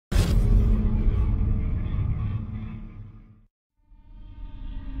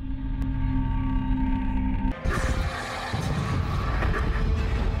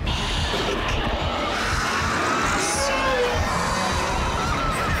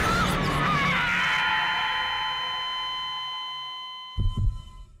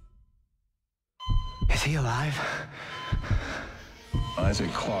he alive?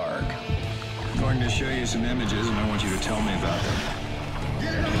 Isaac Clarke. I'm going to show you some images, and I want you to tell me about them.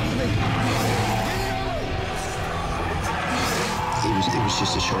 It was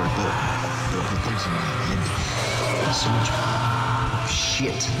just a shark, but the things in my head. There's so much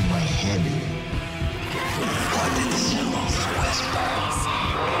shit in my head. What did the symbols whisper?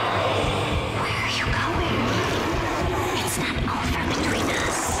 Where are you going? It's not over between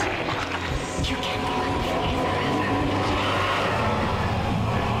us. You can't run from me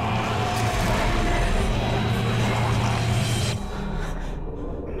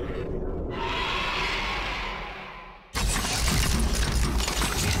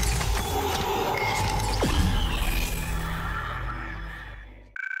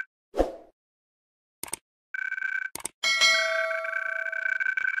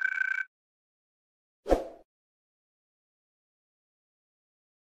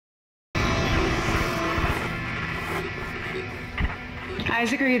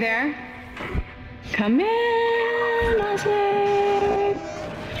Isaac, are you there? Come in, Isaac.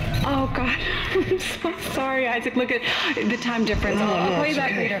 Oh, God. I'm so sorry, Isaac. Look at the time difference. I'll call you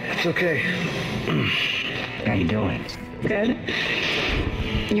back later. It's okay. How you doing? Good.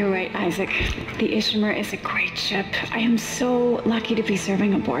 You're right, Isaac. The Ishimura is a great ship. I am so lucky to be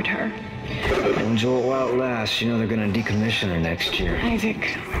serving aboard her. Enjoy it while it lasts. You know they're gonna decommission her next year.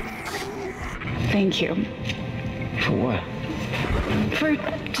 Isaac, thank you. For what? For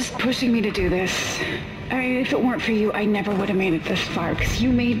just pushing me to do this. I mean, if it weren't for you, I never would have made it this far, because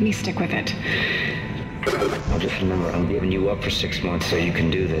you made me stick with it. I'll just remember, I'm giving you up for 6 months so you can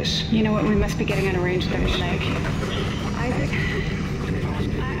do this. You know what? We must be getting on a range with everything. Isaac?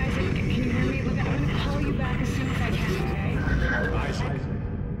 Isaac, can you hear me? Look, I'm going to call you back as soon as I can, okay?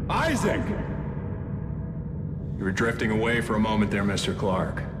 Isaac! You were drifting away for a moment there, Mr.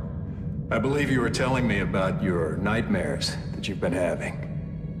 Clarke. I believe you were telling me about your nightmares that you've been having.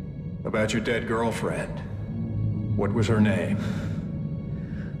 About your dead girlfriend. What was her name?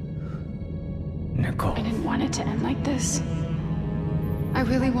 Nicole. I didn't want it to end like this. I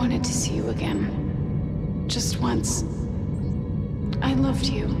really wanted to see you again. Just once. I loved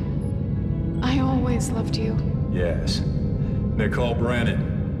you. I always loved you. Yes. Nicole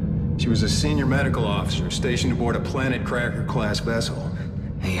Brennan. She was a senior medical officer stationed aboard a Planet Cracker-class vessel.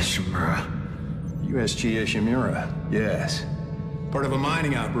 Hey, Ishimura. USG Ishimura, yes. Part of a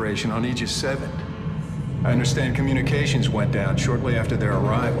mining operation on Aegis 7. I understand communications went down shortly after their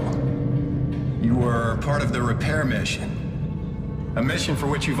arrival. You were part of the repair mission. A mission for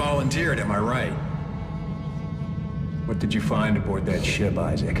which you volunteered, am I right? What did you find aboard that ship,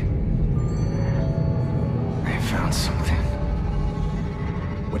 Isaac? I found something.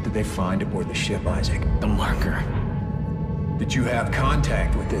 What did they find aboard the ship, Isaac? The marker. Did you have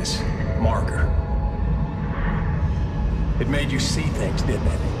contact with this marker? It made you see things, didn't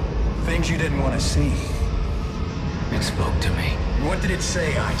it? Things you didn't want to see. It spoke to me. And what did it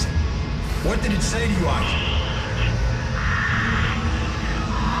say, Isaac? What did it say to you, Isaac?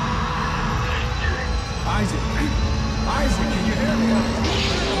 Isaac! Isaac, can you hear me?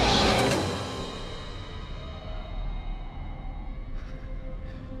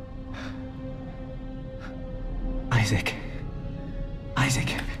 Isaac. Isaac,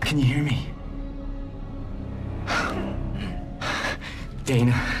 can you hear me?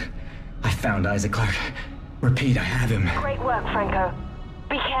 Dana, I found Isaac Clarke. Repeat, I have him. Great work, Franco.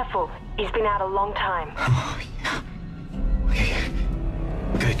 Be careful. He's been out a long time. Oh, yeah. Okay.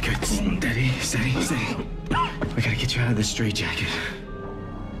 Good. Steady. We gotta get you out of this straitjacket.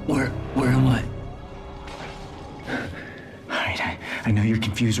 Where am I? All right, I know you're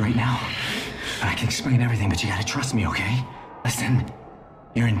confused right now. I can explain everything, but you gotta trust me, okay? Listen,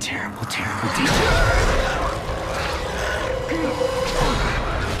 you're in terrible danger.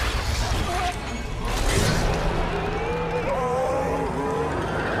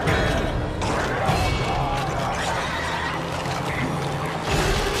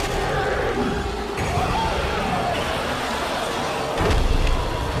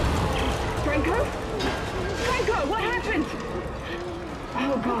 Franco, what happened?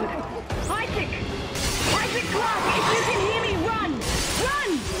 Oh, God. Isaac Clarke, if you can hear me, run!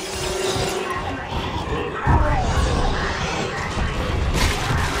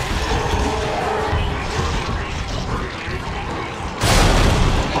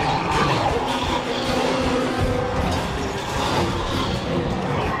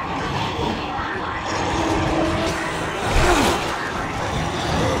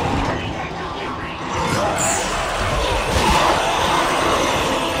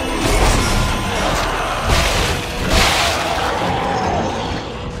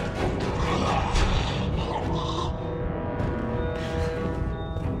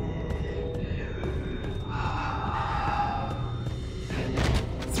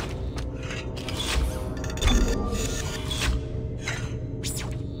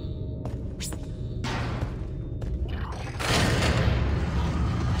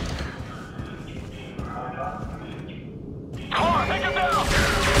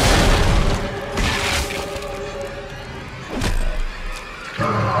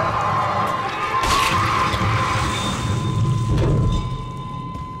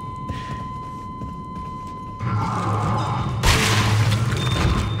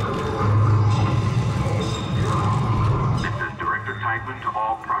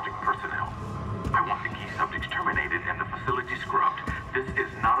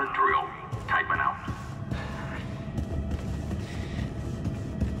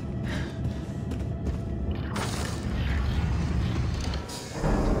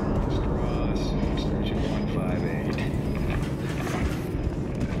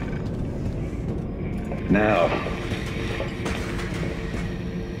 Now.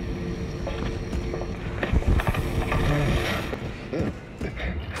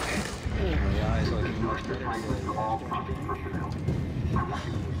 All Pubg personnel. I want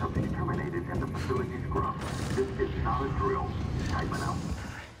to see something terminated in the facility scrum. This is not a drill. Type it out.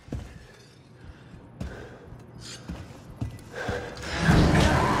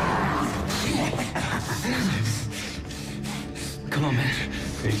 Come on, man.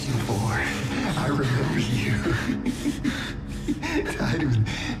 Patient 4. I remember you. Tideman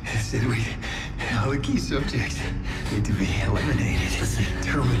said all the key subjects need to be eliminated. Listen.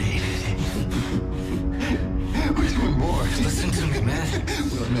 Terminated. Which one more? Listen to me, man.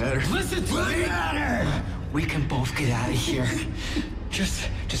 What matters? Listen to me. Matter? We can both get out of here. Just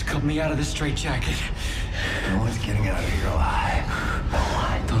cut me out of this straitjacket. No one's getting out of here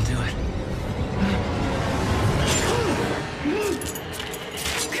alive. Don't do it.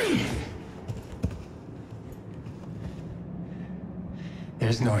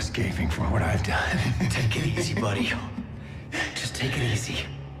 There's no escaping from what I've done. Take it easy, buddy. Just take it easy.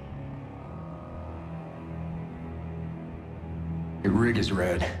 Your rig is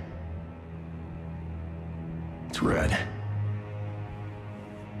red. It's red.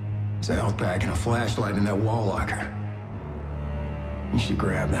 There's a health pack and a flashlight in that wall locker. You should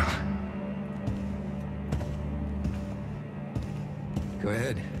grab them. Go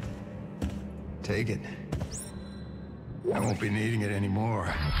ahead. Take it. I won't be needing it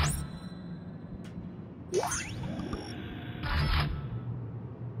anymore.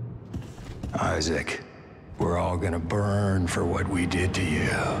 Isaac, we're all gonna burn for what we did to you.